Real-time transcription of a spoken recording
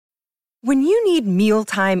When you need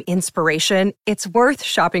mealtime inspiration, it's worth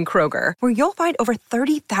shopping Kroger, where you'll find over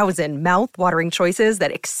 30,000 mouth-watering choices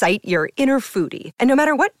that excite your inner foodie. And no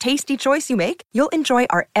matter what tasty choice you make, you'll enjoy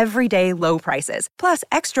our everyday low prices, plus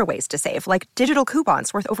extra ways to save, like digital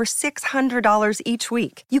coupons worth over $600 each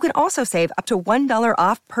week. You can also save up to $1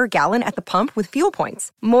 off per gallon at the pump with fuel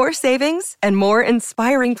points. More savings and more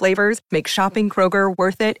inspiring flavors make shopping Kroger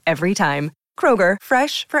worth it every time. Kroger,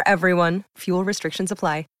 fresh for everyone. Fuel restrictions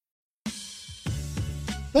apply.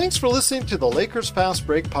 Thanks for listening to the Lakers Fast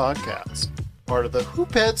Break podcast, part of the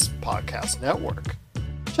Hoopheads Podcast Network.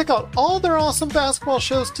 Check out all their awesome basketball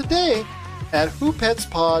shows today at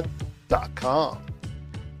hoopheadspod.com.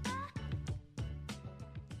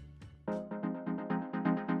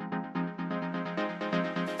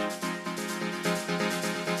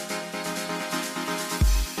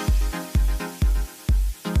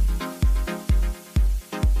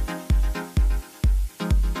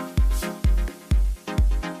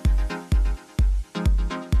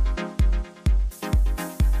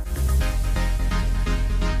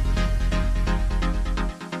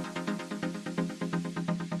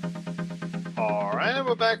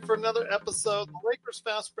 Back for another episode of the Lakers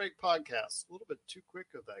Fast Break podcast. A little bit too quick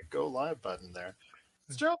of that go live button there.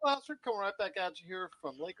 It's Gerald Glassford coming right back at you here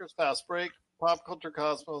from Lakers Fast Break, Pop Culture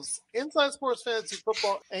Cosmos, Inside Sports Fantasy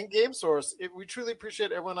Football, and Game Source. We truly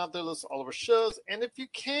appreciate everyone out there listening to all of our shows. And if you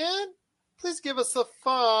can, please give us a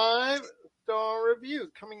 5-star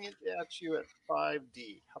review coming at you at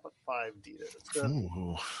 5D. How about 5D?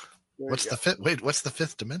 What's the fifth? Wait, what's the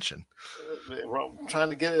fifth dimension? Well, I'm trying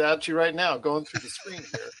to get it at you right now, going through the screen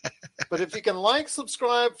here. But if you can like,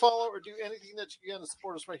 subscribe, follow, or do anything that you can to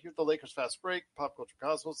support us right here at the Lakers Fast Break, Pop Culture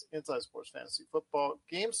Cosmos, Inside Sports Fantasy Football,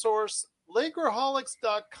 Game Source,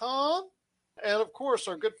 Lakerholics.com, and of course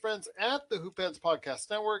our good friends at the Hoopheads Podcast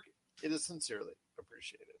Network, it is sincerely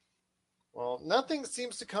appreciated. Well, nothing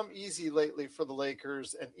seems to come easy lately for the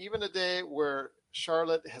Lakers, and even a day where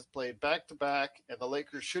Charlotte has played back-to-back, and the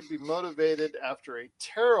Lakers should be motivated after a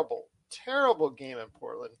terrible, terrible game in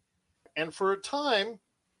Portland. And for a time,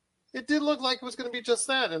 it did look like it was going to be just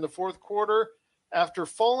that in the fourth quarter. After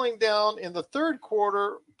falling down in the third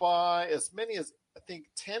quarter by as many as, I think,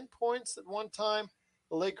 10 points at one time,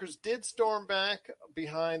 the Lakers did storm back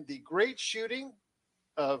behind the great shooting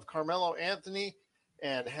of Carmelo Anthony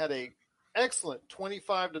and had a excellent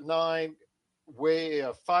 25-9 way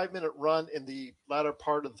a 5-minute run in the latter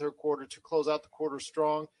part of the third quarter to close out the quarter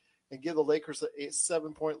strong and give the Lakers a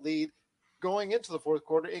 7-point lead going into the fourth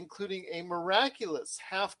quarter, including a miraculous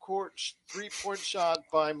half-court three-point shot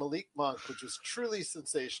by Malik Monk, which was truly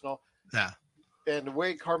sensational. Yeah. And the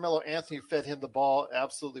way Carmelo Anthony fed him the ball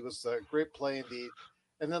absolutely was a great play indeed.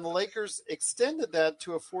 And then the Lakers extended that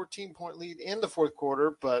to a 14-point lead in the fourth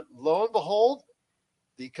quarter, but lo and behold,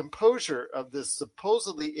 the composure of this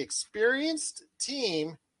supposedly experienced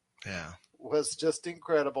team was just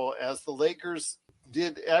incredible as the Lakers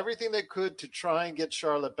did everything they could to try and get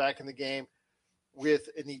Charlotte back in the game with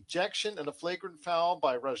an ejection and a flagrant foul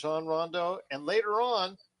by Rajon Rondo, and later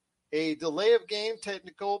on a delay of game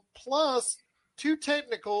technical plus 2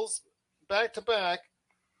 technicals back-to-back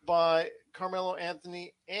by Carmelo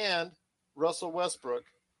Anthony and Russell Westbrook,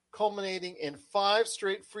 culminating in 5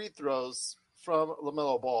 straight free throws from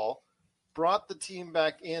LaMelo Ball, brought the team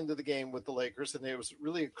back into the game with the Lakers, and it was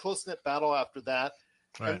really a close-knit battle after that.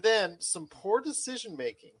 Right. And then some poor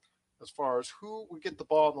decision-making as far as who would get the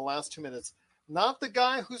ball in the last 2 minutes. Not the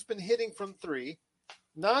guy who's been hitting from 3,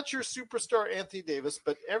 not your superstar Anthony Davis,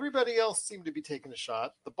 but everybody else seemed to be taking a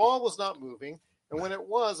shot. The ball was not moving, and when it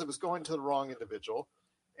was going to the wrong individual.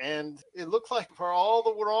 And it looked like for all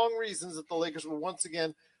the wrong reasons that the Lakers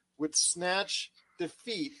would snatch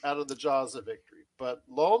defeat out of the jaws of victory. But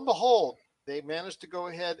lo and behold, they managed to go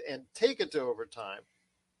ahead and take it to overtime.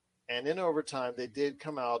 And in overtime, they did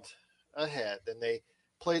come out ahead, and they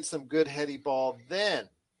played some good heady ball then.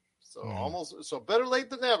 So better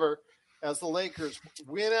late than never, as the Lakers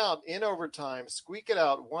win out in overtime, squeak it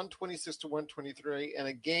out 126-123 in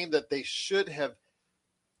a game that they should have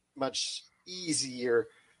much easier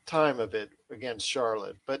time of it against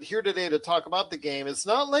Charlotte. But here today to talk about the game, it's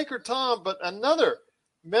not Laker Tom, but another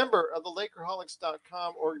member of the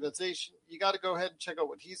Lakerholics.com organization. You got to go ahead and check out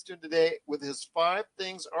what he's doing today with his 5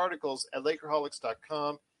 Things articles at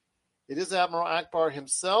Lakerholics.com. It is Admiral Akbar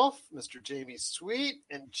himself, Mr. Jamie Sweet.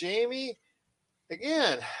 And Jamie,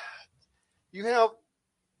 again, you have,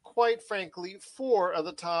 quite frankly, 4 of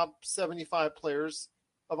the top 75 players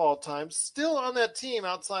of all time still on that team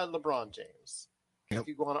outside LeBron James. If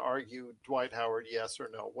you want to argue Dwight Howard, yes or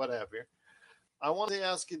no, whatever. I want to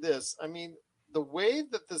ask you this. I mean, the way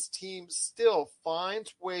that this team still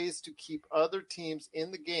finds ways to keep other teams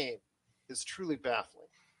in the game is truly baffling.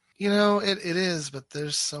 It is, but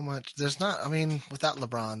there's so much. There's not. I mean, without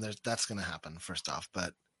LeBron, that's going to happen first off.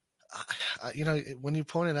 But when you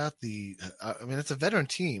pointed out it's a veteran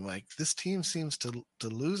team. Like this team seems to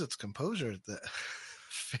lose its composure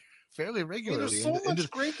fairly regularly. There's so much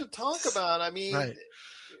great to talk about. I mean, right.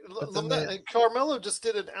 Carmelo just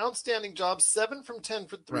did an outstanding job, 7 from 10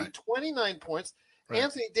 for 3, right. 29 points. Right.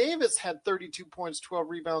 Anthony Davis had 32 points, 12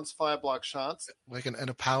 rebounds, 5 block shots. Like in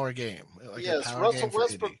a power game. Yes, Russell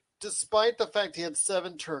Westbrook, despite the fact he had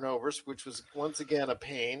 7 turnovers, which was once again a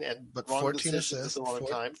pain, but 14 assists at the wrong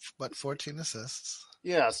time. But 14 assists.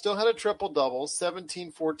 Yeah, still had a triple-double,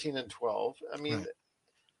 17, 14, and 12. I mean, right.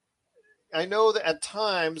 I know that at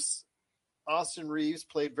times Austin Reeves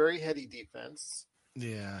played very heady defense.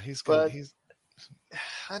 Yeah, he's good.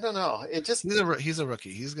 I don't know. He's a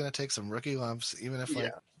rookie. He's going to take some rookie lumps, even if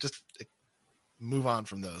just move on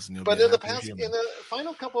from those. And but in the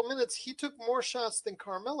final couple of minutes, he took more shots than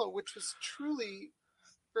Carmelo, which was truly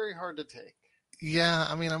very hard to take. Yeah,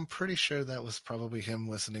 I mean, I'm pretty sure that was probably him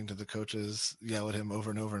listening to the coaches yell at him over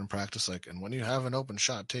and over in practice, like, and when you have an open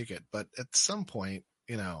shot, take it. But at some point,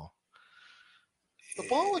 the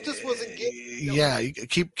ball just wasn't getting. Yeah, you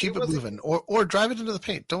keep it moving, or drive it into the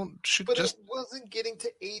paint. Don't shoot. But it wasn't getting to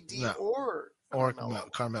AD or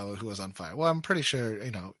Carmelo, who was on fire. Well, I'm pretty sure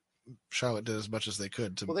Charlotte did as much as they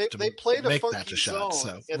could to. They played make a funky that a shot.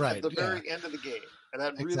 Zone So at the very end of the game, and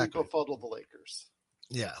that really befuddled the Lakers.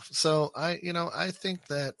 Yeah, so I think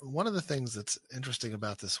that one of the things that's interesting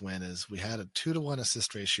about this win is we had a 2-to-1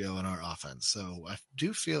 assist ratio in our offense. So I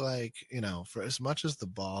do feel like for as much as the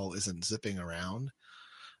ball isn't zipping around.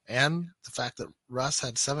 And the fact that Russ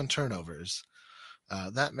had 7 turnovers,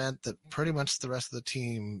 that meant that pretty much the rest of the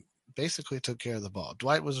team basically took care of the ball.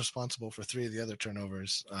 Dwight was responsible for 3 of the other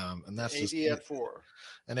turnovers, and that's AD had 4.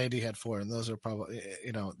 And AD had 4, and those are probably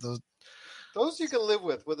those you can live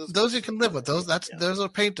with. Those you can live with. Those are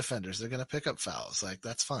paint defenders. They're going to pick up fouls. Like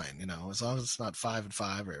that's fine, as long as it's not 5 and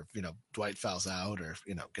 5, or Dwight fouls out, or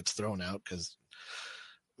gets thrown out, because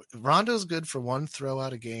Rondo's good for 1 throw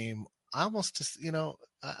out a game. I almost just,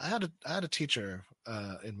 I had a teacher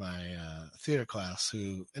in my theater class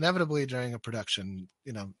who inevitably during a production,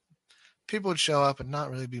 people would show up and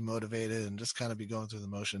not really be motivated and just kind of be going through the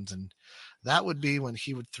motions. And that would be when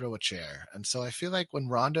he would throw a chair. And so I feel like when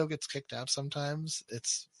Rondo gets kicked out sometimes,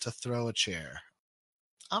 it's to throw a chair.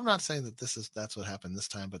 I'm not saying that that's what happened this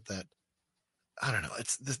time, but that, I don't know.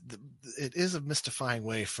 It is a mystifying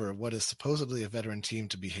way for what is supposedly a veteran team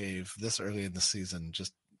to behave this early in the season,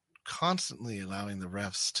 just constantly allowing the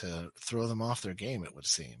refs to throw them off their game, it would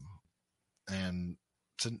seem, and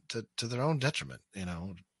to their own detriment.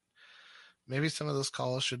 Maybe some of those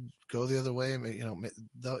calls should go the other way.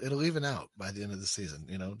 It'll even out by the end of the season.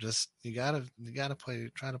 Just you gotta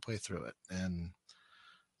try to play through it. And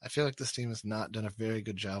I feel like this team has not done a very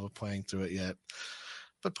good job of playing through it yet.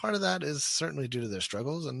 But part of that is certainly due to their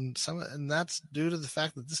struggles, and that's due to the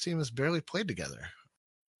fact that this team has barely played together.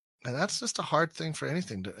 And that's just a hard thing for any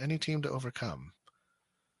team to overcome,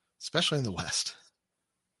 especially in the West.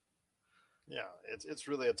 Yeah, it's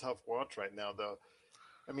really a tough watch right now, though.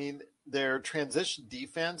 I mean, their transition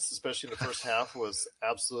defense, especially in the first half, was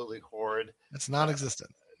absolutely horrid. It's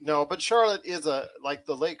non-existent. No, but Charlotte is like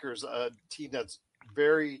the Lakers, a team that's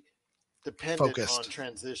very dependent on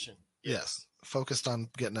transition. Yes, focused on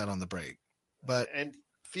getting out on the break. And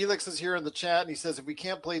Felix is here in the chat, and he says, if we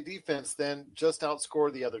can't play defense, then just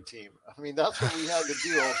outscore the other team. I mean, that's what we had to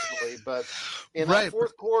do ultimately. But in that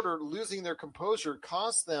fourth quarter, losing their composure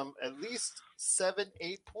cost them at least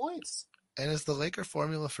 7-8 points. And is the Laker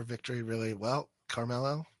formula for victory really,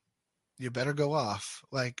 Carmelo, you better go off.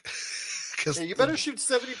 Like, because you better shoot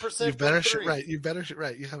 70%. You better shoot right. You better shoot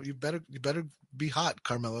right. You better be hot,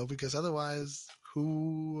 Carmelo, because otherwise,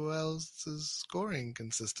 who else is scoring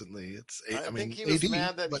consistently? I think he was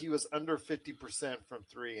mad that he was under 50% from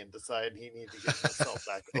 3 and decided he needed to get himself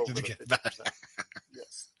back over the 50%.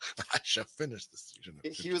 Yes. I shall finish this season.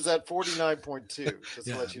 He was at 49.2, just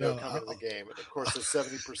to let you know, coming into the game. And of course, the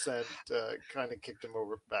 70% kind of kicked him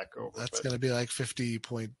back over. That's going to be like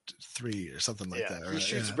 50.3 or something like that. Right? He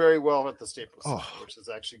shoots very well at the Staples Center, which is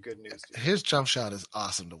actually good news. His jump shot is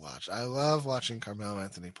awesome to watch. I love watching Carmelo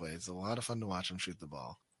Anthony play. It's a lot of fun to watch him shoot the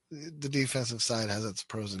ball. The defensive side has its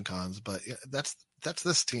pros and cons, but that's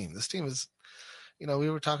this team. This team is, we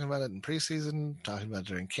were talking about it in preseason, talking about it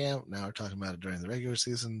during camp. Now we're talking about it during the regular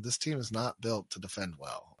season. This team is not built to defend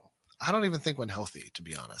well. I don't even think when healthy, to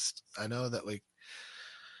be honest. I know that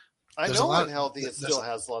I know when healthy, it still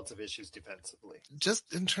has lots of issues defensively.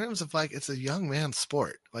 Just in terms of like, it's a young man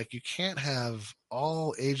sport. Like, you can't have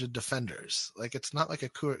all aged defenders. Like, it's not like a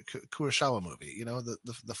Kurosawa movie. You know,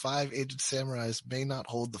 the 5 aged samurais may not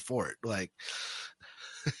hold the fort. Like,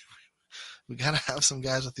 we got to have some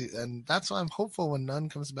guys with and that's why I'm hopeful when Nunn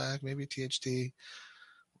comes back, maybe THT,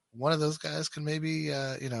 one of those guys can maybe,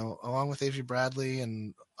 along with Avery Bradley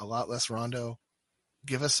and a lot less Rondo,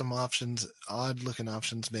 give us some options, odd-looking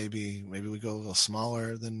options. Maybe we go a little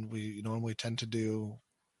smaller than we normally tend to do,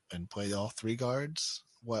 and play all 3 guards.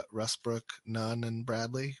 Westbrook, Nunn, and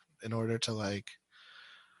Bradley, in order to like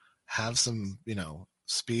have some,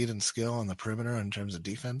 speed and skill on the perimeter in terms of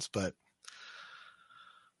defense. But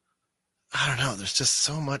I don't know. There's just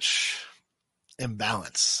so much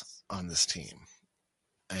imbalance on this team,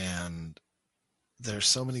 and there's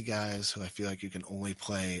so many guys who I feel like you can only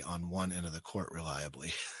play on one end of the court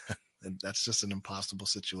reliably. And that's just an impossible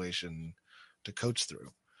situation to coach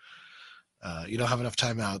through. You don't have enough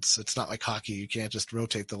timeouts. It's not like hockey. You can't just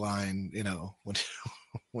rotate the line,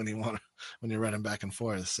 when you're running back and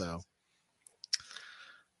forth. So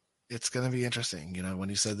it's going to be interesting. When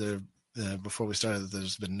you said before we started that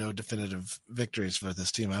there's been no definitive victories for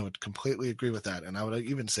this team, I would completely agree with that. And I would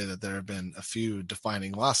even say that there have been a few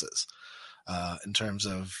defining losses. In terms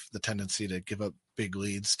of the tendency to give up big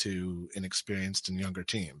leads to inexperienced and younger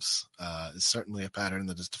teams. Is certainly a pattern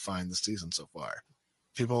that has defined the season so far.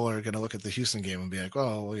 People are going to look at the Houston game and be like,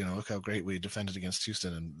 oh, well, look how great we defended against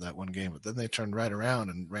Houston in that one game. But then they turned right around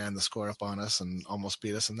and ran the score up on us and almost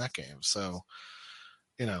beat us in that game. So,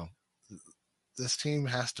 this team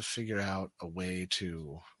has to figure out a way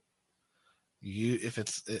to if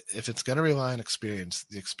it's going to rely on experience,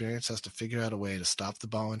 the experience has to figure out a way to stop the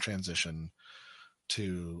ball in transition,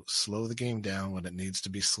 to slow the game down when it needs to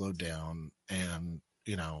be slowed down, and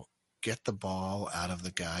get the ball out of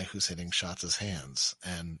the guy who's hitting shots' hands.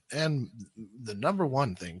 And the number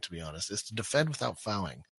one thing, to be honest, is to defend without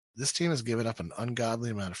fouling. This team has given up an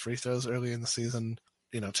ungodly amount of free throws early in the season.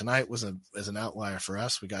 Tonight was an outlier for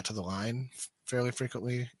us. We got to the line fairly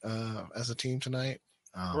frequently as a team tonight.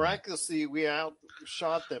 Miraculously, we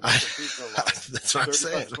outshot them at the free throw line. That's what I'm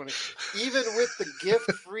saying. 20. Even with the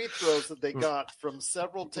gift free throws that they got from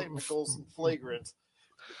several technicals and flagrants,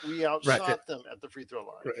 we outshot them at the free throw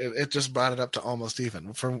line. It just brought it up to almost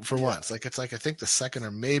even for once. Like, it's like, I think the second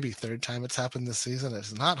or maybe third time it's happened this season.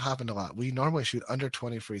 It's not happened a lot. We normally shoot under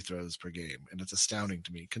 20 free throws per game, and it's astounding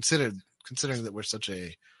to me, considering that we're such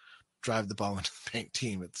a drive the ball into the paint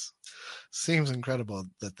team. It seems incredible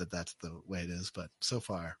that that's the way it is, but so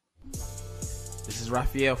far. This is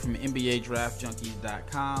Raphael from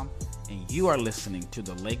NBADraftJunkies.com, and you are listening to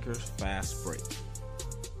the Lakers Fast Break.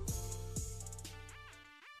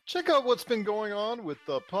 Check out what's been going on with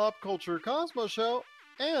the Pop Culture Cosmos Show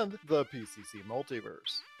and the PCC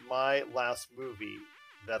Multiverse. My last movie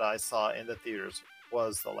that I saw in the theaters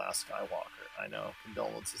was The Last Skywalker. I know,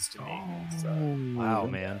 condolences to me. Wow,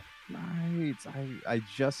 man. Nice. I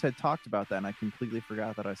just had talked about that, and I completely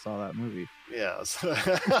forgot that I saw that movie. Yes. It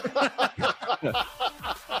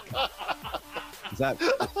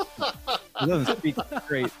doesn't speak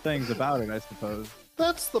great things about it, I suppose.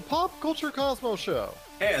 That's the Pop Culture Cosmos Show.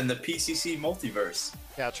 And the PCC Multiverse.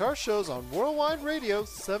 Catch our shows on Worldwide Radio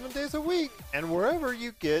 7 days a week and wherever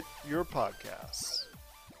you get your podcasts.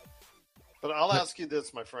 But I'll ask you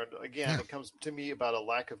this, my friend. Again, it comes to me about a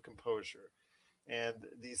lack of composure. And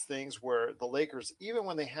these things where the Lakers, even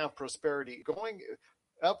when they have prosperity, going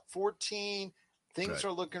up 14, things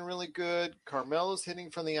are looking really good. Carmelo's hitting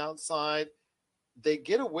from the outside. They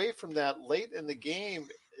get away from that late in the game.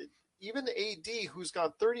 Even AD, who's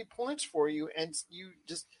got 30 points for you, and you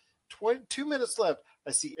just 2 minutes left.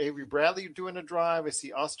 I see Avery Bradley doing a drive. I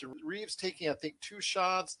see Austin Reeves taking, I think, 2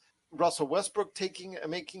 shots. Russell Westbrook making a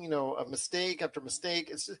mistake after mistake.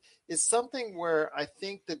 It's something where I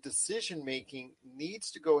think the decision making needs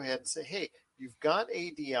to go ahead and say, hey, you've got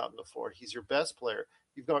AD out on the floor. He's your best player.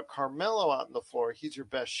 You've got Carmelo out on the floor. He's your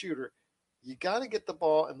best shooter. You got to get the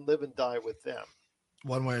ball and live and die with them.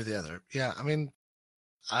 One way or the other. Yeah, I mean,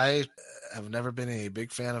 I have never been a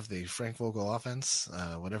big fan of the Frank Vogel offense,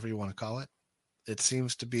 whatever you want to call it. It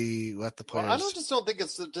seems to be let the players. Well, I don't think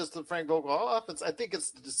it's just the Frank Vogel offense. I think it's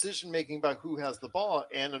the decision making about who has the ball,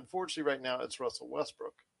 and unfortunately, right now it's Russell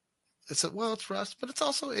Westbrook. It's Russ, but it's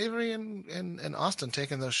also Avery and Austin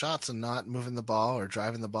taking those shots and not moving the ball or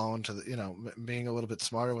driving the ball into the being a little bit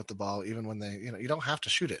smarter with the ball, even when they you don't have to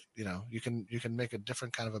shoot it. You can make a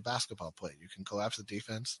different kind of a basketball play. You can collapse the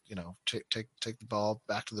defense. Take the ball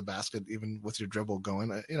back to the basket even with your dribble going.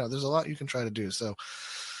 There's a lot you can try to do. So.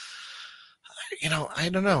 I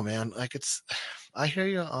don't know, man. Like I hear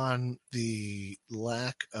you on the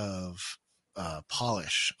lack of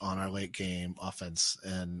polish on our late game offense,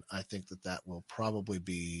 and I think that will probably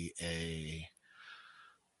be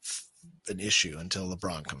an issue until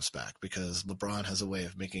LeBron comes back, because LeBron has a way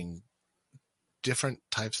of making different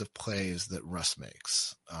types of plays that Russ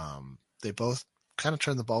makes. They both kind of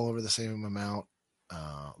turn the ball over the same amount.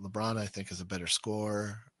 LeBron, I think, is a better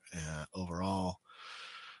scorer overall,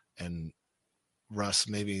 and Russ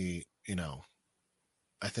maybe,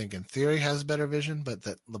 I think in theory has better vision, but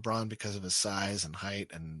that LeBron, because of his size and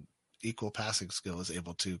height and equal passing skill, is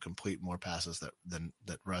able to complete more passes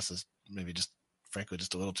that Russ is maybe frankly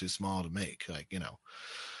just a little too small to make.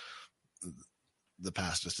 The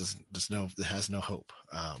pass just has no hope.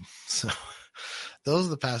 So those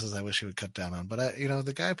are the passes I wish he would cut down on. But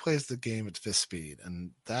the guy plays the game at fifth speed,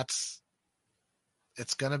 and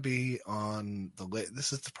it's going to be on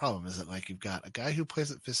this is the problem, is that you've got a guy who plays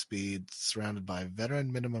at fifth speed surrounded by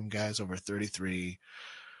veteran minimum guys over 33,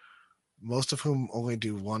 most of whom only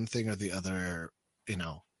do one thing or the other,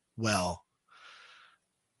 well,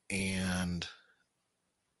 and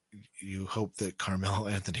you hope that Carmelo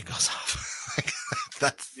Anthony goes off.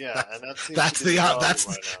 That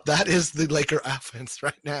is the Laker offense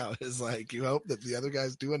right now. Is you hope that the other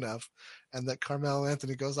guys do enough, and that Carmelo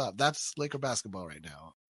Anthony goes off. That's Laker basketball right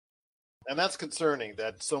now, and that's concerning.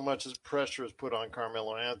 That so much pressure is put on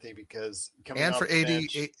Carmelo Anthony, because for AD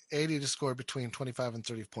to score between 25 and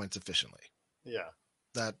 30 points efficiently. Yeah.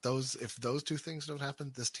 If those two things don't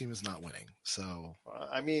happen, this team is not winning. So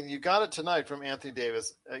you got it tonight from Anthony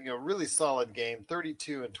Davis. Really solid game.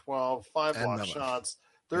 32 and 12, 5 block shots,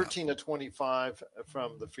 13 to 25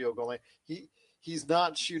 from the field goal line. He's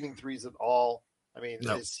not shooting threes at all.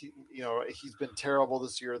 No. He's been terrible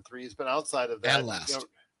this year at threes, but outside of that, and last.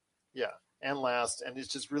 And last, and it's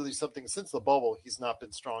just really something since the bubble. He's not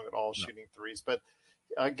been strong at all shooting threes. But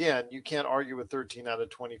again, you can't argue with 13 out of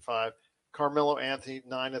 25. Carmelo Anthony,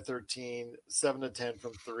 9 of 13, 7 of 10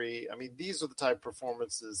 from 3. These are the type of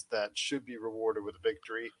performances that should be rewarded with a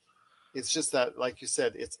victory. It's just that, like you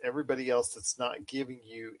said, it's everybody else that's not giving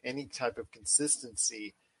you any type of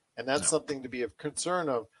consistency, and that's something to be of concern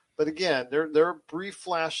of. But again, there are brief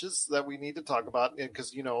flashes that we need to talk about,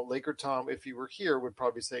 because, Laker Tom, if he were here, would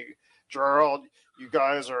probably say, Gerald, you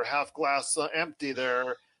guys are half glass empty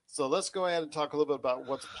there. So let's go ahead and talk a little bit about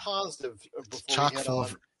what's positive before we head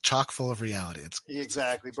on. Chock full of reality. It's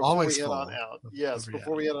exactly before always we head full on out. Yes,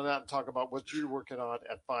 before we head on out and talk about what you're working on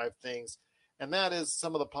at 5 things, and that is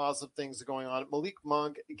some of the positive things that are going on. Malik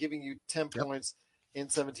Monk giving you 10 points in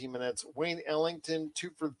 17 minutes. Wayne Ellington 2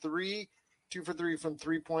 for 3 from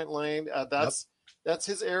 3-point lane. That's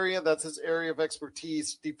his area. That's his area of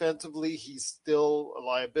expertise. Defensively, he's still a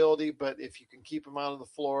liability, but if you can keep him out on the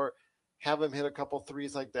floor, have him hit a couple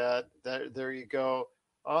threes like that, there you go.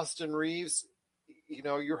 Austin Reeves,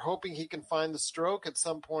 you're hoping he can find the stroke at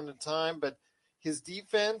some point in time, but his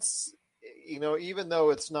defense, even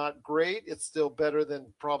though it's not great, it's still better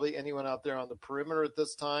than probably anyone out there on the perimeter at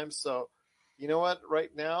this time. So, you know what?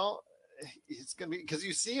 Right now, it's going to be, because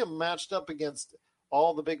you see him matched up against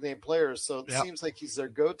all the big name players. So it seems like he's their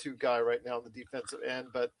go-to guy right now on the defensive end,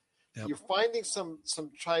 but you're finding some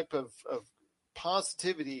type of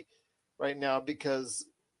positivity right now, because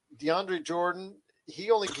DeAndre Jordan,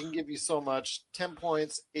 he only can give you so much, 10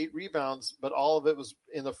 points, 8 rebounds, but all of it was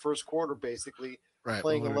in the first quarter, basically,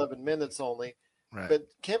 playing 11 minutes only. Right. But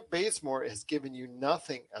Kent Bazemore has given you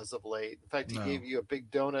nothing as of late. In fact, he gave you a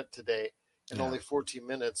big donut today in only 14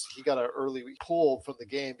 minutes. He got an early pull from the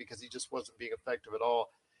game because he just wasn't being effective at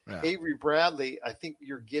all. Yeah. Avery Bradley, I think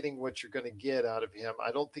you're getting what you're going to get out of him.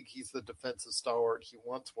 I don't think he's the defensive stalwart he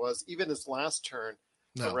once was, even his last turn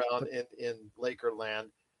around in Laker land.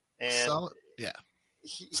 And solid,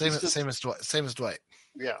 same as Dwight.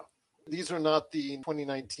 Yeah. These are not the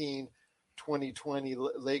 2019-2020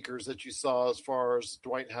 Lakers that you saw as far as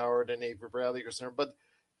Dwight Howard and Avery Bradley are concerned. But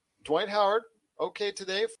Dwight Howard, okay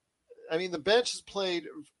today. The bench has played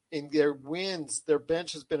in their wins. Their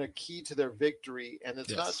bench has been a key to their victory. And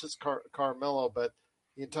it's not just Carmelo, but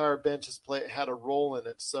the entire bench has had a role in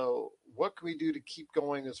it. So what can we do to keep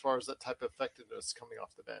going as far as that type of effectiveness coming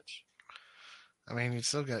off the bench? You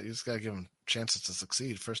just got to give them chances to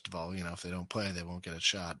succeed. First of all, if they don't play, they won't get a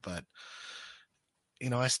shot. But,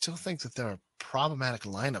 I still think that there are problematic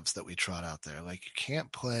lineups that we trot out there. You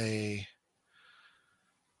can't play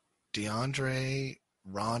DeAndre,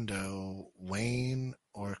 Rondo, Wayne,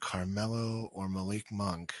 or Carmelo, or Malik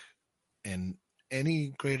Monk in any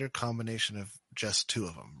greater combination of just 2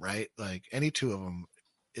 of them, right? Any 2 of them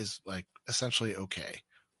is essentially okay.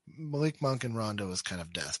 Malik Monk and Rondo is kind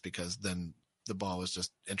of death, because then the ball is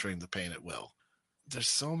just entering the paint at will. there's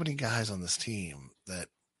so many guys on this team that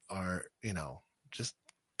are, just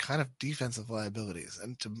kind of defensive liabilities.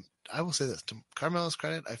 And I will say this, to Carmelo's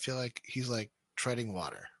credit, I feel like he's like treading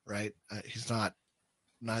water, right? He's not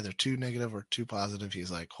neither too negative or too positive.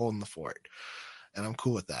 He's like holding the fort, and I'm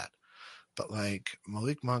cool with that. But like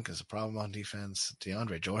Malik Monk is a problem on defense.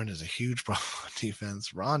 DeAndre Jordan is a huge problem on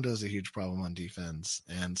defense. Rondo is a huge problem on defense.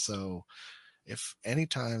 And so if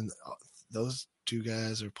anytime those two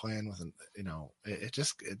guys are playing with, it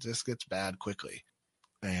just gets bad quickly.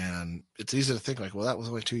 And it's easy to think like, well, that was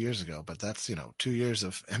only 2 years ago, but that's, 2 years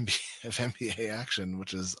of NBA action,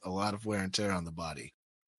 which is a lot of wear and tear on the body.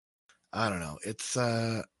 I don't know. It's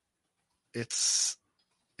a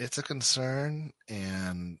concern.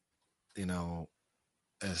 And,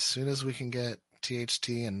 as soon as we can get THT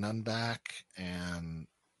and Nunn back and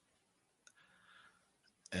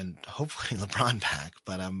hopefully LeBron back,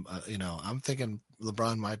 but I'm thinking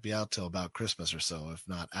LeBron might be out till about Christmas or so, if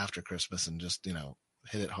not after Christmas, and just,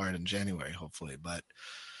 hit it hard in January, hopefully. But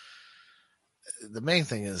the main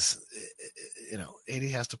thing is, AD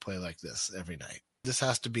has to play like this every night. This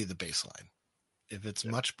has to be the baseline. If it's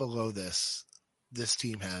much below this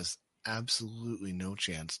team has absolutely no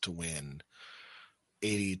chance to win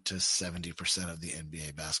 80 to 70% of the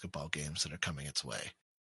NBA basketball games that are coming its way.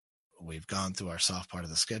 We've gone through our soft part of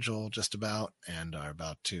the schedule just about, and are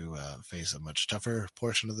about to face a much tougher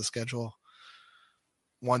portion of the schedule.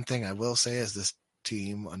 One thing I will say is this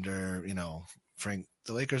team under, the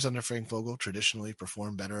Lakers under Frank Vogel traditionally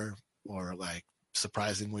perform better, or like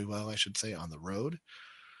surprisingly well, I should say, on the road.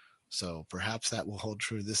 So perhaps that will hold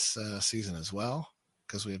true this season as well,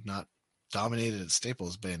 because we have not dominated at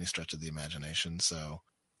Staples by any stretch of the imagination. So,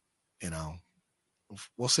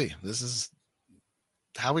 we'll see. This is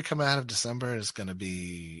how we come out of December is going to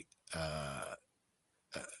be,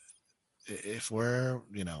 if we're,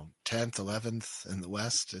 10th, 11th in the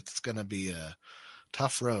West, it's going to be a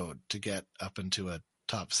tough road to get up into a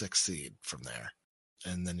top 6 seed from there.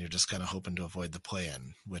 And then you're just kind of hoping to avoid the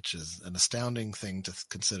play-in, which is an astounding thing to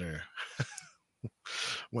consider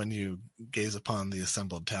when you gaze upon the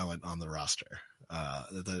assembled talent on the roster.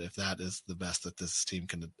 That if that is the best that this team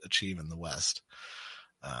can achieve in the West,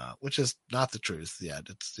 which is not the truth yet.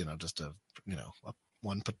 It's, just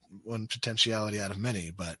one potentiality out of many,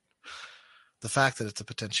 but the fact that it's a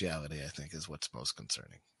potentiality, I think, is what's most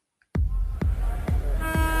concerning.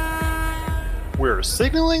 We're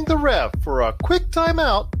signaling the ref for a quick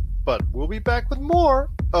timeout, but we'll be back with more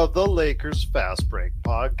of the Lakers Fast Break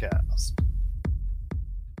podcast.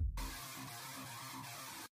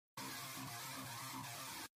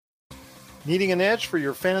 Needing an edge for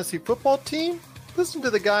your fantasy football team? Listen to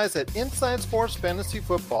the guys at Inside Sports Fantasy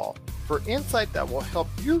Football for insight that will help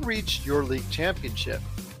you reach your league championship.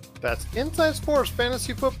 That's Inside Sports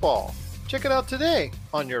Fantasy Football. Check it out today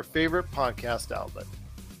on your favorite podcast outlet.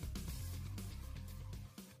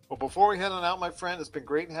 Well, before we head on out, my friend, it's been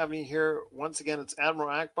great having you here. Once again, it's Admiral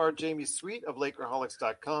Akbar, Jamie Sweet of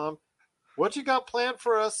Lakerholics.com. What you got planned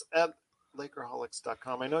for us at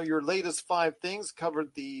Lakerholics.com? I know your latest 5 things covered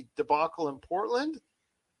the debacle in Portland.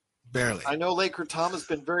 Barely. I know Laker Tom has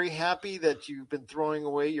been very happy that you've been throwing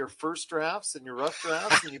away your first drafts and your rough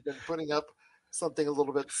drafts, and you've been putting up something a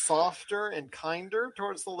little bit softer and kinder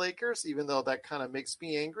towards the Lakers, even though that kind of makes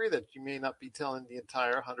me angry that you may not be telling the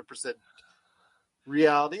entire 100%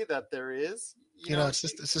 reality that there is. You know, it's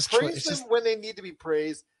just praise them when they need to be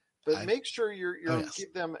praised, but make sure you're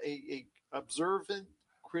give them a observant,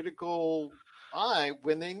 critical eye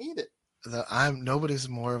when they need it. Nobody's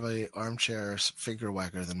more of a armchair finger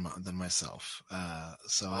whacker than myself.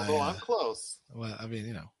 Although I'm close. Well, I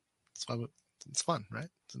mean, it's fun, right?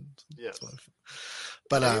 Yes.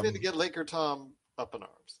 But you need to get Laker Tom up in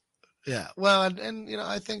arms. Yeah. Well, and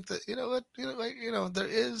I think that there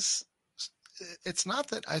is. It's not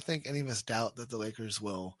that I think any of us doubt that the Lakers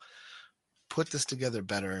will put this together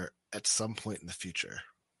better at some point in the future,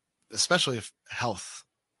 especially if health,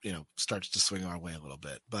 starts to swing our way a little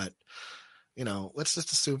bit. But, let's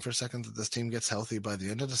just assume for a second that this team gets healthy by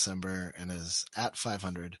the end of December and is at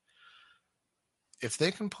 500. If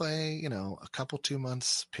they can play, a couple 2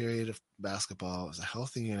 months period of basketball as a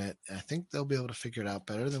healthy unit, I think they'll be able to figure it out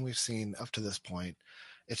better than we've seen up to this point.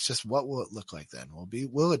 It's just, what will it look like then?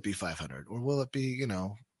 Will it be 500, or will it be,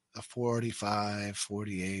 a 45,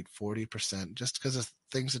 48, 40%, just because of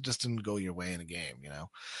things that just didn't go your way in a game,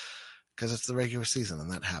 because it's the regular season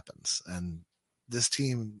and that happens. And this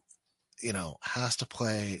team, has to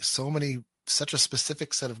play such a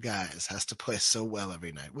specific set of guys has to play so well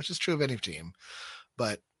every night, which is true of any team.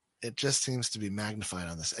 But it just seems to be magnified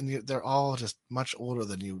on this. And they're all just much older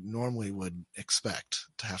than you normally would expect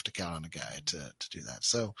to have to count on a guy to do that.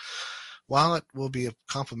 So while it will be a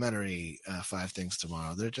complimentary 5 things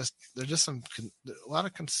tomorrow, there are just a lot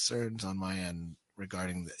of concerns on my end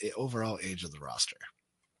regarding the overall age of the roster.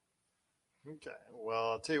 Okay.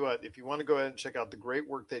 Well, I'll tell you what, if you want to go ahead and check out the great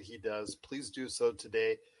work that he does, please do so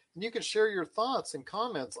today. And you can share your thoughts and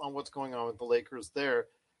comments on what's going on with the Lakers there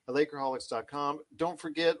at Lakerholics.com. Don't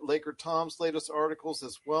forget Laker Tom's latest articles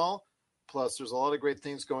as well. Plus, there's a lot of great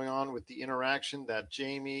things going on with the interaction that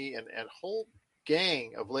Jamie and whole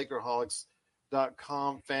gang of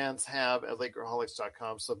Lakerholics.com fans have at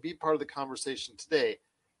Lakerholics.com. So be part of the conversation today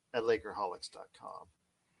at Lakerholics.com.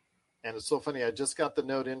 And it's so funny. I just got the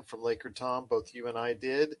note in from Laker Tom. Both you and I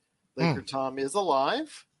did. Laker Tom is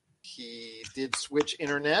alive. He did switch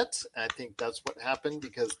internet. I think that's what happened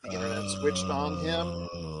because the internet switched on him.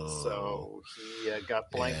 So he got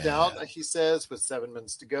blanked out, he says, with 7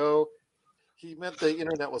 minutes to go. He meant the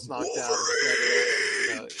internet was knocked out.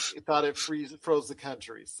 He thought it froze the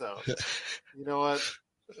country. So, you know what?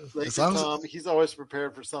 Laker Tom, he's always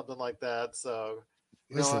prepared for something like that. So,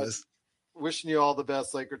 you know what? Wishing you all the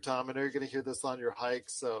best, Laker Tom. I know you're going to hear this on your hike,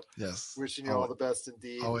 so yes, wishing you all the best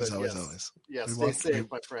indeed. Always. Yeah, stay safe,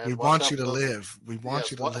 my friend. We want you to live. We want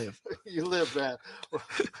you to live. You live, man.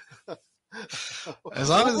 As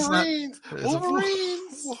long as it's not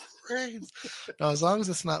Wolverines. No, as long as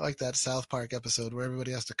it's not like that South Park episode where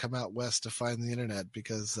everybody has to come out west to find the internet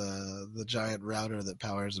because the giant router that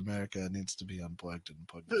powers America needs to be unplugged and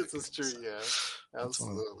plugged back. This is true, yeah.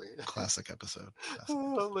 Absolutely. Classic episode.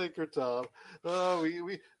 Oh, Laker Tom. Oh,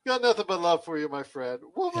 we got nothing but love for you, my friend.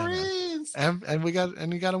 Wolverines. Yeah, and you got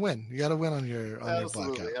to win. You got to win on your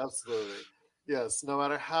Absolutely. Yes, no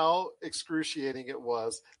matter how excruciating it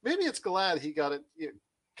was. Maybe it's glad he got it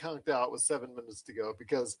conked out with 7 minutes to go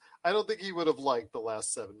because I don't think he would have liked the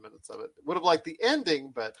last 7 minutes of it. Would have liked the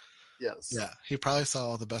ending, but yes. Yeah, he probably saw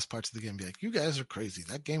all the best parts of the game and be like, you guys are crazy.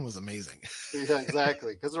 That game was amazing. Yeah,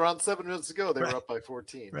 exactly. Because around 7 minutes ago, they were up by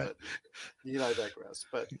 14. Right. But I digress.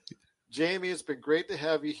 But Jamie, it's been great to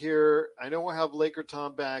have you here. I know we'll have Laker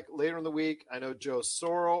Tom back later in the week. I know Joe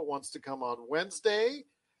Soro wants to come on Wednesday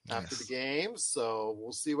after the game. So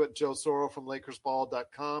we'll see what Joe Soro from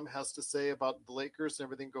LakersBall.com has to say about the Lakers and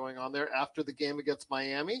everything going on there after the game against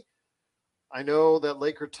Miami. I know that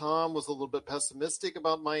Laker Tom was a little bit pessimistic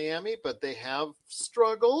about Miami, but they have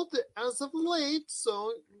struggled as of late.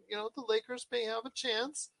 So, the Lakers may have a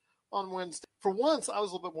chance on Wednesday. For once, I was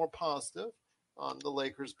a little bit more positive on the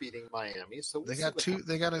Lakers beating Miami. So they got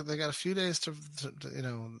a few days to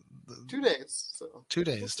 2 days. So 2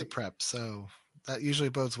 days to prep. So that usually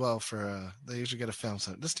bodes well for they usually get a film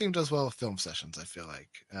session. This team does well with film sessions, I feel like.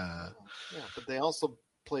 Yeah, but they also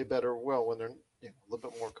play better when they're a little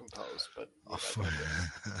bit more composed. But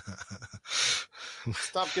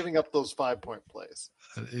stop giving up those 5-point plays.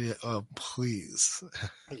 Please.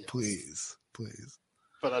 Yes. Please.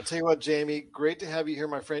 But I'll tell you what, Jamie, great to have you here,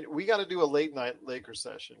 my friend. We got to do a late night Lakers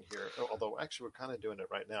session here. Although actually we're kind of doing it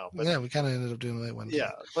right now. But, yeah, we kind of ended up doing a late one.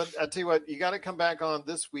 Yeah, but I'll tell you what, you got to come back on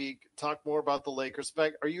this week, talk more about the Lakers. In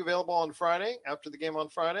fact, are you available on Friday, after the game on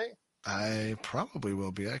Friday? I probably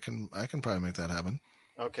will be. I can probably make that happen.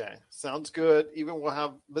 Okay, sounds good. Even we'll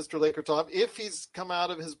have Mr. Laker Tom, if he's come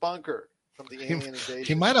out of his bunker from the alien invasion.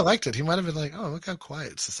 He might have liked it. He might have been like, oh, look how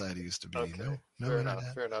quiet society used to be. Okay. No, fair enough.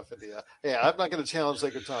 Yeah, I'm not going to challenge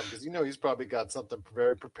Laker Tom because he's probably got something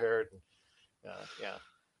very prepared.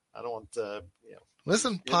 I don't want to,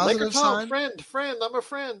 Listen, positive sign. Friend, I'm a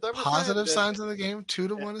friend. Positive signs of the game,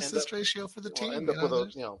 2-to-1 assist ratio for the team. End up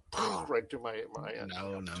with right through my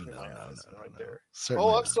no, right there.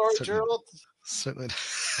 Certainly I'm sorry, Gerald. Certainly.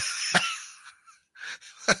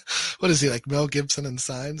 What is he, like Mel Gibson in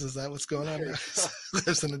Signs? Is that what's going on here?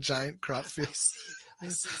 Lives in a giant crop field. I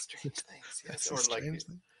see strange things.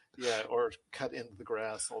 Yes. Or cut into the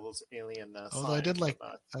grass. All those alien. Although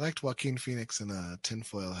I liked Joaquin Phoenix in a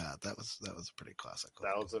tinfoil hat. That was a pretty classic.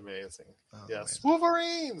 That was amazing. Yes,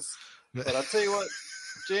 Wolverines. But I'll tell you what,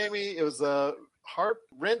 Jamie, it was a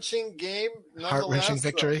heart-wrenching game. Heart-wrenching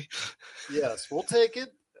victory. Yes, we'll take it.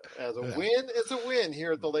 As a win is a win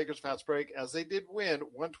here at the Lakers Fast Break, as they did win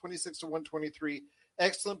 126-123.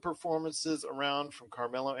 Excellent performances around from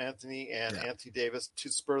Carmelo Anthony and Anthony Davis to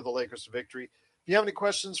spur the Lakers to victory. If you have any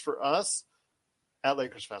questions for us, at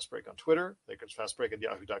Lakers Fast Break on Twitter,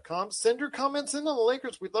 LakersFastBreak@yahoo.com. Send your comments in on the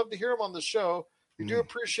Lakers. We'd love to hear them on the show. We do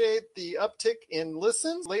appreciate the uptick in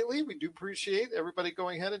listens lately. We do appreciate everybody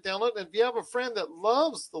going ahead and download. And if you have a friend that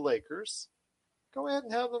loves the Lakers, go ahead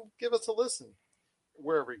and have them give us a listen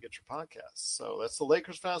wherever you get your podcasts. So that's the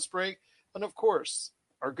Lakers Fast Break. And, of course,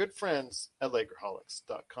 our good friends at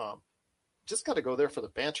Lakerholics.com. Just got to go there for the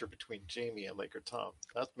banter between Jamie and Laker Tom.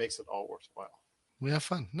 That makes it all worthwhile. We have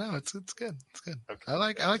fun. No, it's good. It's good. Okay. I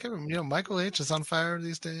like it. You know, Michael H is on fire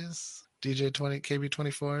these days.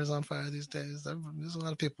 KB24 is on fire these days. There's a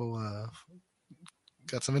lot of people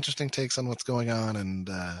got some interesting takes on what's going on, and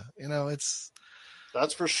you know,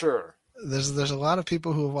 that's for sure. There's a lot of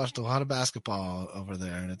people who have watched a lot of basketball over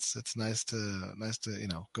there, and it's nice to you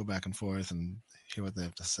know, go back and forth and hear what they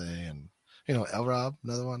have to say. And you know, L Rob,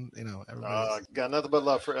 another one. You know, got nothing but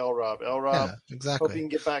love for L Rob. Yeah, exactly. Hope you can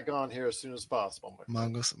get back on here as soon as possible.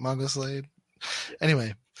 Mongo Slade. Yeah.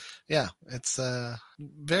 Anyway, yeah, it's a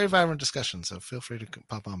very vibrant discussion, so feel free to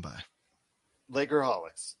pop on by.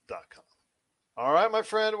 Lakerholics.com. All right, my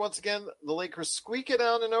friend. Once again, the Lakers squeak it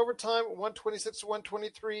out in overtime,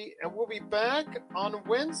 126-123, and we'll be back on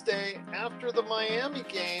Wednesday after the Miami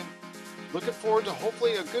game. Looking forward to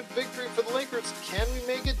hopefully a good victory for the Lakers. Can we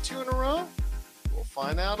make it 2 in a row? We'll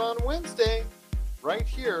find out on Wednesday, right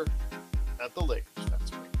here at the Lakers.